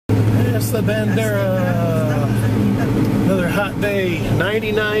Yes, the bandera. Another hot day,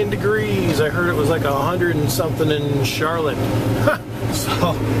 99 degrees. I heard it was like 100 and something in Charlotte.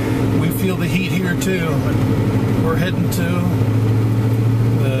 So we feel the heat here too. We're heading to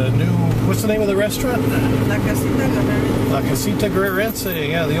the new, what's the name of the restaurant? La Casita Guerrerense. La Casita Guerrerense.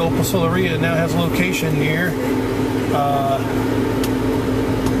 Yeah, the old Pozoleria now has a location near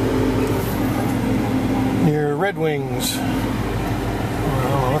Red Wings. I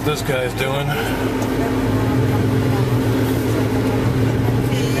don't know what this guy's doing.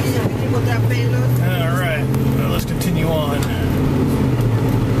 Alright, well, let's continue on.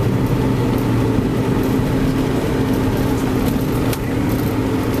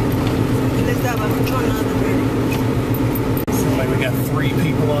 Looks like we got 3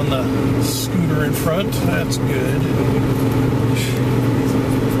 people on the scooter in front. That's good.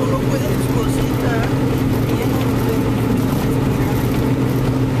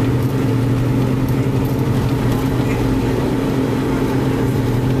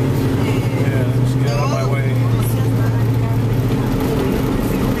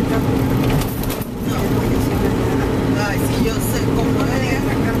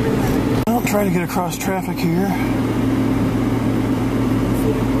 Trying to get across traffic here.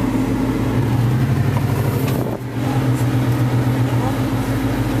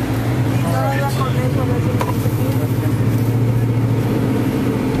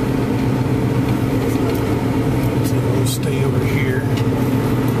 So we'll stay over here.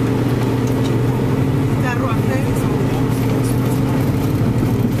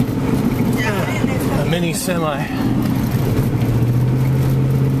 A mini semi.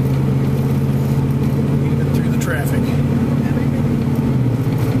 Traffic.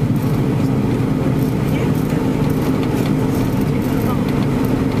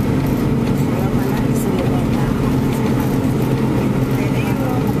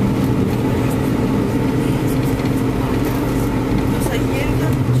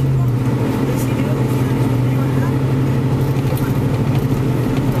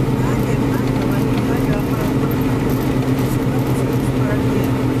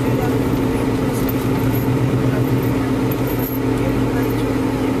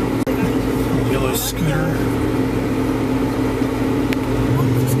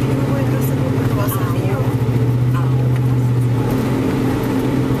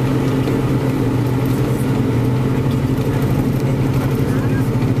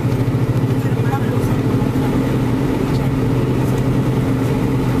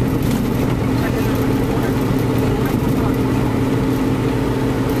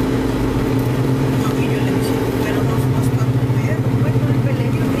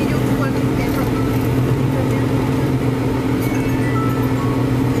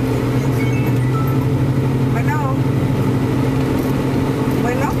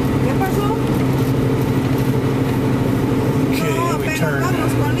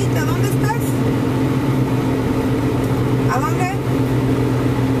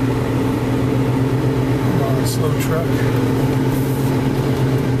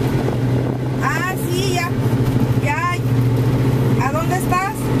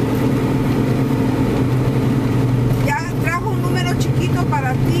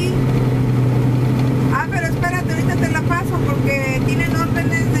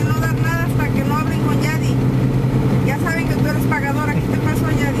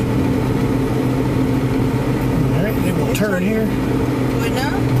 Turn here. Bueno.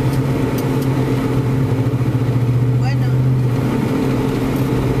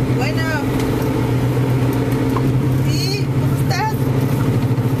 Sí, ¿cómo estás?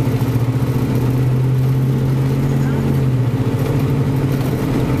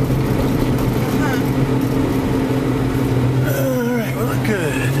 Alright, well,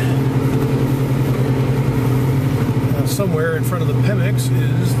 good. Now, somewhere in front of the Pemex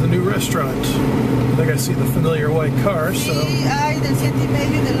is the new restaurant. I think I see the familiar white car, so... Sí, ay, del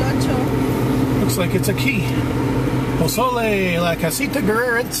 7:30 del 8. Looks like it's a key. Pozole, La Casita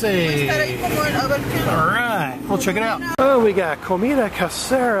Guerrerense. Alright, we'll check it out. Oh, we got comida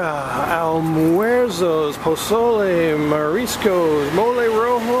casera, almuerzos, pozole, mariscos, mole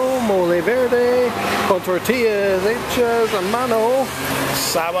rojo, mole verde, con tortillas hechas a mano,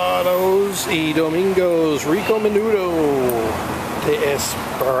 sábados y domingos, rico menudo. Te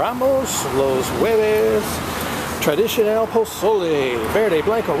esperamos los jueves. Tradicional pozole, verde,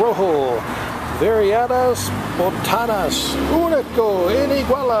 blanco, rojo, variadas botanas, único en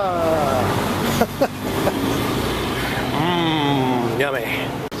Iguala. Yummy.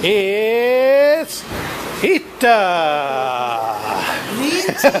 It's Ita.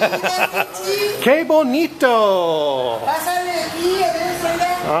 ¡Qué bonito! Pásale aquí, a ver,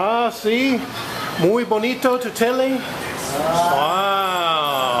 Ah, Ah, sí. Muy bonito tu tele.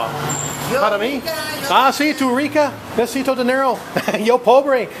 Wow. Para mí. Ah, sí, tu rica. Besito dinero. Yo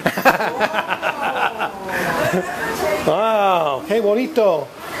pobre. Wow. Hey, bonito.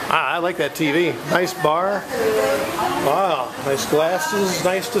 Ah, I like that TV. Nice bar. Wow. Nice glasses.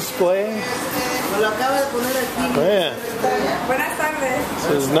 Nice display. Man. Buenas tardes.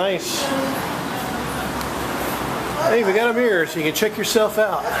 This is nice. Hey, we got a mirror so you can check yourself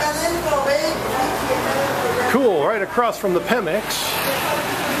out. Cool, right across from the Pemex.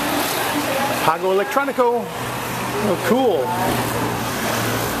 Pago Electronico. Oh, cool.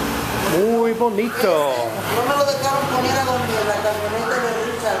 Muy bonito. No me lo dejaron poner a donde la camioneta de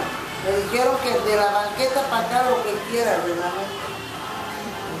Richard. Me dijeron que de la banqueta para acá lo que quiera, ¿verdad?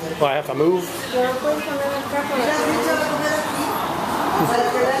 Oh, I have to move. Pero puedes poner el carro. Mira, Richard va a comer aquí. Para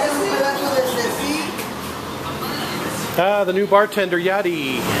que le hagan un pedazo de ceci. Ah, the new bartender,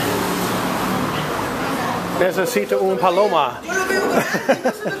 Yadi. Necesito un paloma. Yo lo veo grande,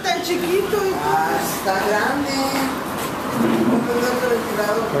 no se ve tan chiquito. Ah, está grande.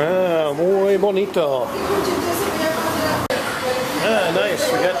 Ah, muy bonito. Ah, nice.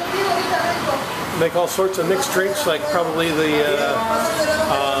 We got make all sorts of mixed drinks, like probably the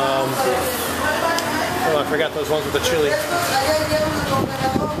oh, I forgot those ones with the chili.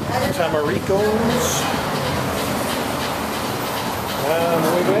 Tamaricos.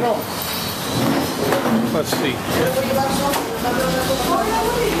 Muy bueno. Let's see.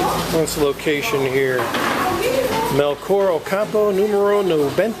 What's the location here? Melcoro Campo Numero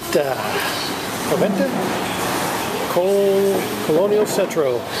 90. 90? Colonial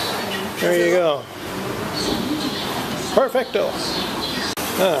Centro. There you go. Perfecto.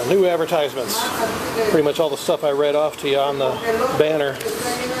 Ah, new advertisements. Pretty much all the stuff I read off to you on the banner.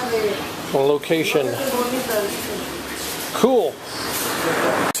 On location. Cool.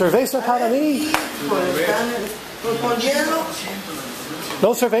 Cerveza para mí. ¿Con hielo?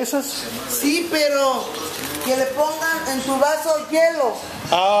 ¿No cervezas? Sí, pero que le pongan en su vaso hielo.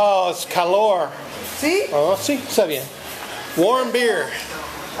 Oh, it's calor. ¿Sí? Oh, sí, está bien. Warm beer.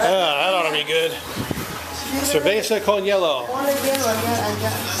 Ah, that ought to be good. Cerveza con hielo. Ponle hielo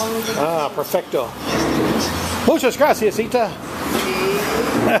allá. Ponle hielo. Ah, perfecto. Muchas gracias, Ita.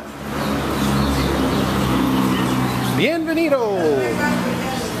 Bienvenido.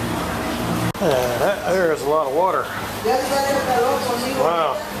 There's a lot of water. Ya sale el calor conmigo.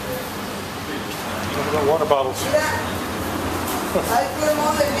 Wow. Look at the water bottles. Hay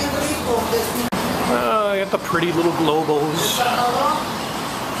cremones bien ricos. Oh, I got the pretty little globos.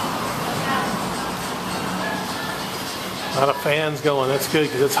 A lot of fans going. That's good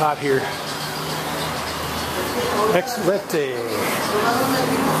because it's hot here. Excelente.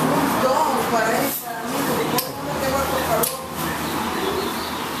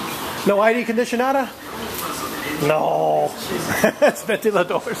 No aire acondicionada? No. Es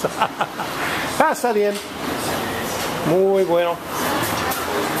ventiladores. Ah, está bien. Muy bueno.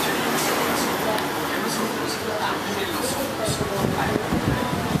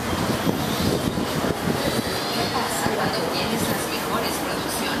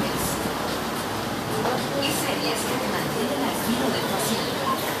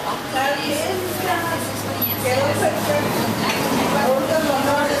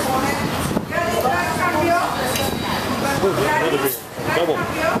 Double.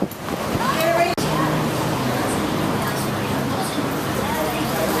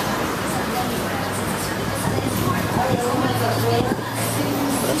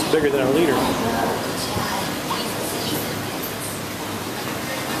 That's bigger than a liter.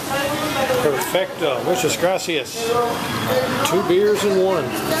 Perfecto. Muchas gracias. 2 beers in 1.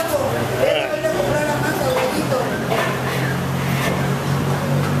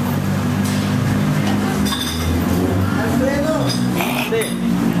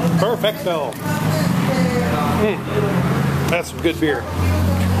 Perfecto. That's some good beer.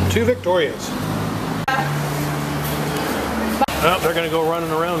 2 Victorias. Oh, they're going to go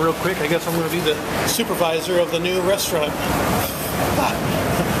running around real quick. I guess I'm going to be the supervisor of the new restaurant.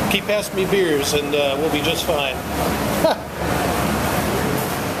 Keep asking me beers and we'll be just fine.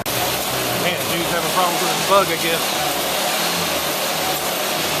 Man, dude's having problems with his bug, I guess.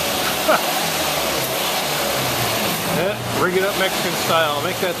 Yeah, rig it up Mexican style.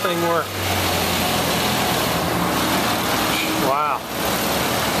 Make that thing work. Wow.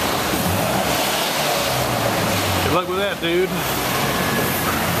 Good luck with that, dude.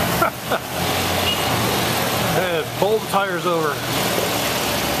 Yeah, pull the tires over.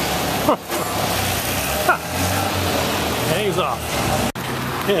 And he's off.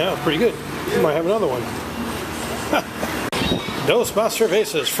 Yeah, that was pretty good. You might have another one. Dos más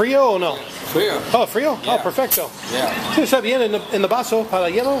cervezas. ¿Frío o no? Frío. Oh, frío? Yeah. Oh, perfecto. Yeah. Sí, está bien en el vaso para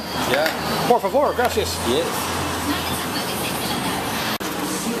hielo. Yeah. Por favor, gracias. Yes.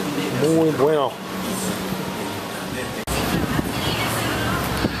 Muy bueno.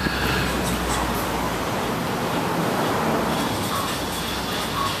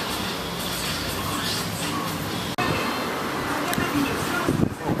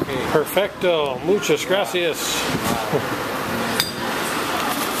 Perfecto. Muchas gracias.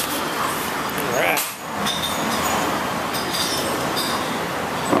 All right.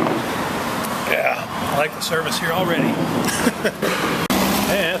 Yeah, I like the service here already. Man,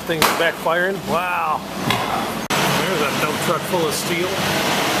 that thing's backfiring. Wow. There's a dump truck full of steel.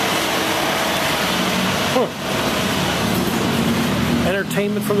 Huh.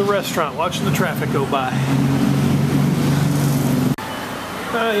 Entertainment from the restaurant, watching the traffic go by.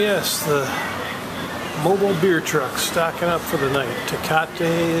 Ah, yes, the mobile beer truck stocking up for the night.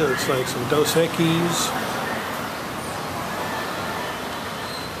 Tecate, looks like some Dos Equis.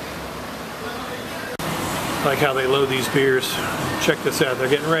 Like how they load these beers. Check this out, they're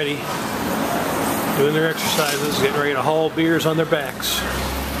getting ready, doing their exercises, getting ready to haul beers on their backs.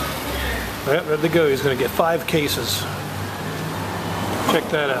 Yep, there they go, he's going to get 5 cases. Check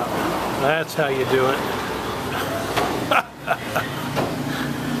that out. That's how you do it.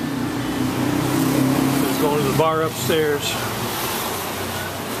 Going to the bar upstairs.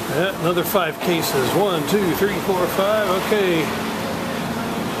 Yeah, another 5 cases. 1, 2, 3, 4, 5. Okay.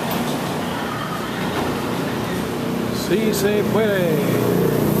 Si se puede.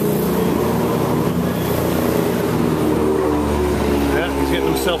 Yeah, he's getting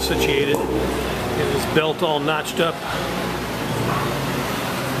himself situated. Getting his belt all notched up.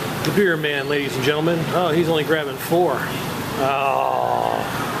 The beer man, ladies and gentlemen. Oh, he's only grabbing 4. Oh.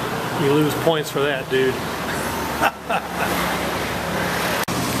 You lose points for that, dude.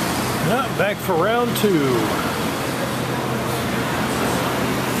 Back for round 2.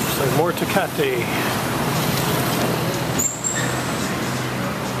 Looks like more Tecate.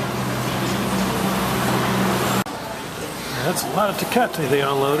 That's a lot of Tecate they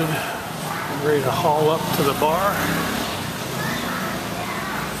unloaded. I'm ready to haul up to the bar.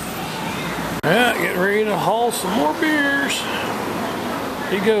 Yeah, getting ready to haul some more beers.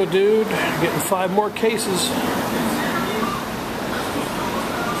 Here you go, dude. Getting 5 more cases.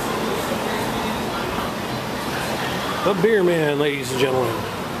 The beer man, ladies and gentlemen.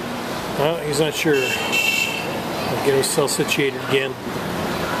 He's not sure. I'll get himself situated again.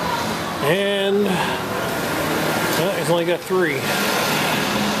 And he's only got 3.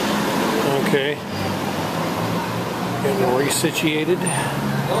 Okay. Getting resituated.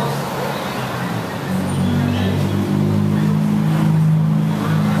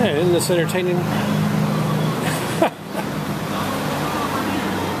 Yeah, isn't this entertaining?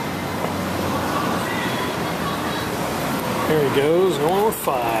 There he goes, going with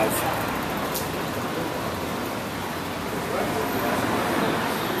 5.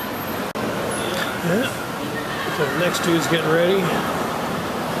 Yeah. So the next dude's getting ready.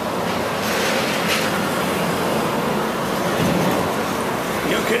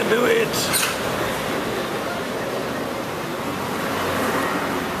 You can do it!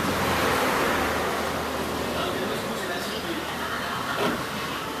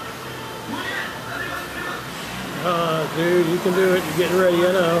 Dude, you can do it. You're getting ready,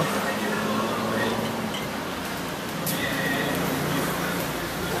 I know.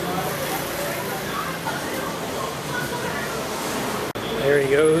 There he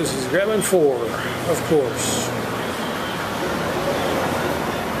goes. He's grabbing 4, of course.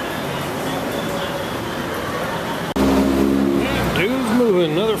 Dude's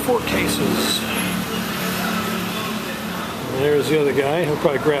moving. Another 4 cases. And there's the other guy. He'll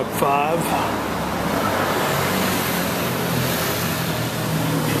probably grab 5.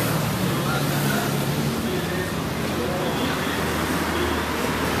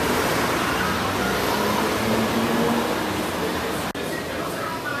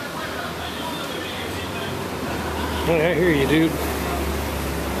 I hear you, dude.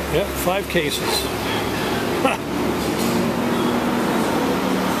 Yep, 5 cases.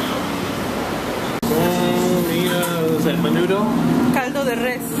 Is that menudo? Caldo de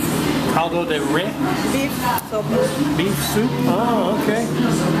res. Caldo de res? Beef soup. Beef soup? Oh, okay.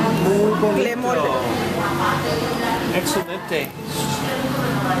 Muy bonito. Clemole. Excelente.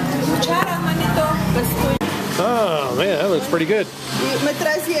 Cucharas, manito. Oh, man, that looks pretty good. Y me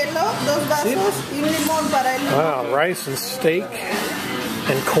traes hielo, 2 vasos y un limón para el limón. Wow, rice and steak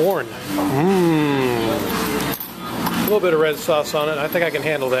and corn. Mmm. A little bit of red sauce on it. I think I can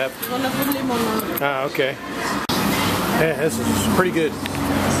handle that. Ah, okay. Yeah, this is pretty good.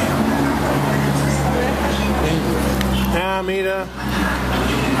 Yeah, Mita.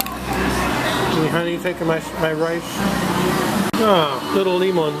 Honey, taking my rice. Oh, little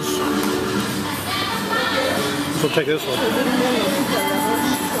lemons. So take this one.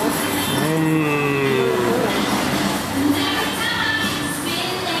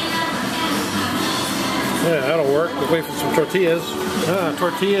 Yeah, that'll work. We'll wait for some tortillas.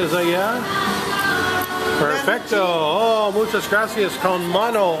 Tortillas allá. Perfecto. Oh, muchas gracias con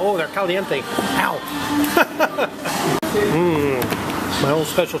mano. Oh, they're caliente. Ow. My own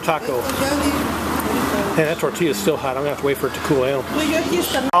special taco. Hey, that tortilla is still hot. I'm going to have to wait for it to cool down.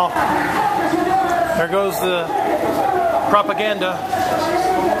 Oh, there goes the propaganda.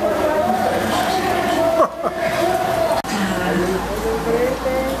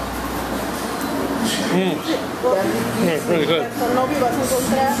 Really good.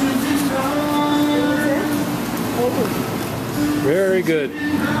 Very good.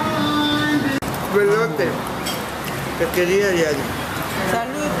 Velote. Te quería, Yaya.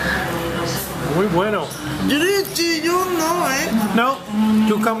 Salud. Muy bueno. Yo no, eh. No,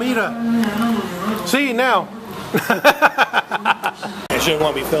 tu comida. See, now. I shouldn't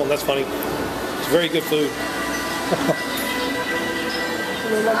want to be filmed, that's funny. It's very good food.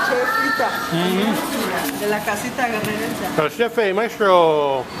 De la chefita. De la casita guerrerense. El jefe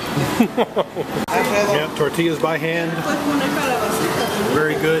maestro. Yeah, tortillas by hand.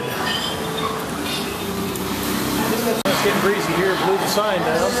 Very good. It's getting breezy here. Blew the sign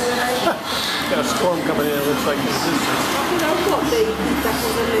down. Got a storm coming in. It looks like in the distance.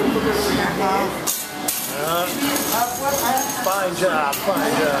 Fine job.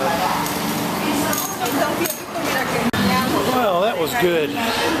 Fine job. Well, that was good.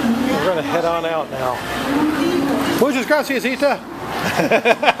 We're going to head on out now. Muchas gracias, Ita.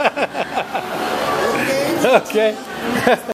 Okay.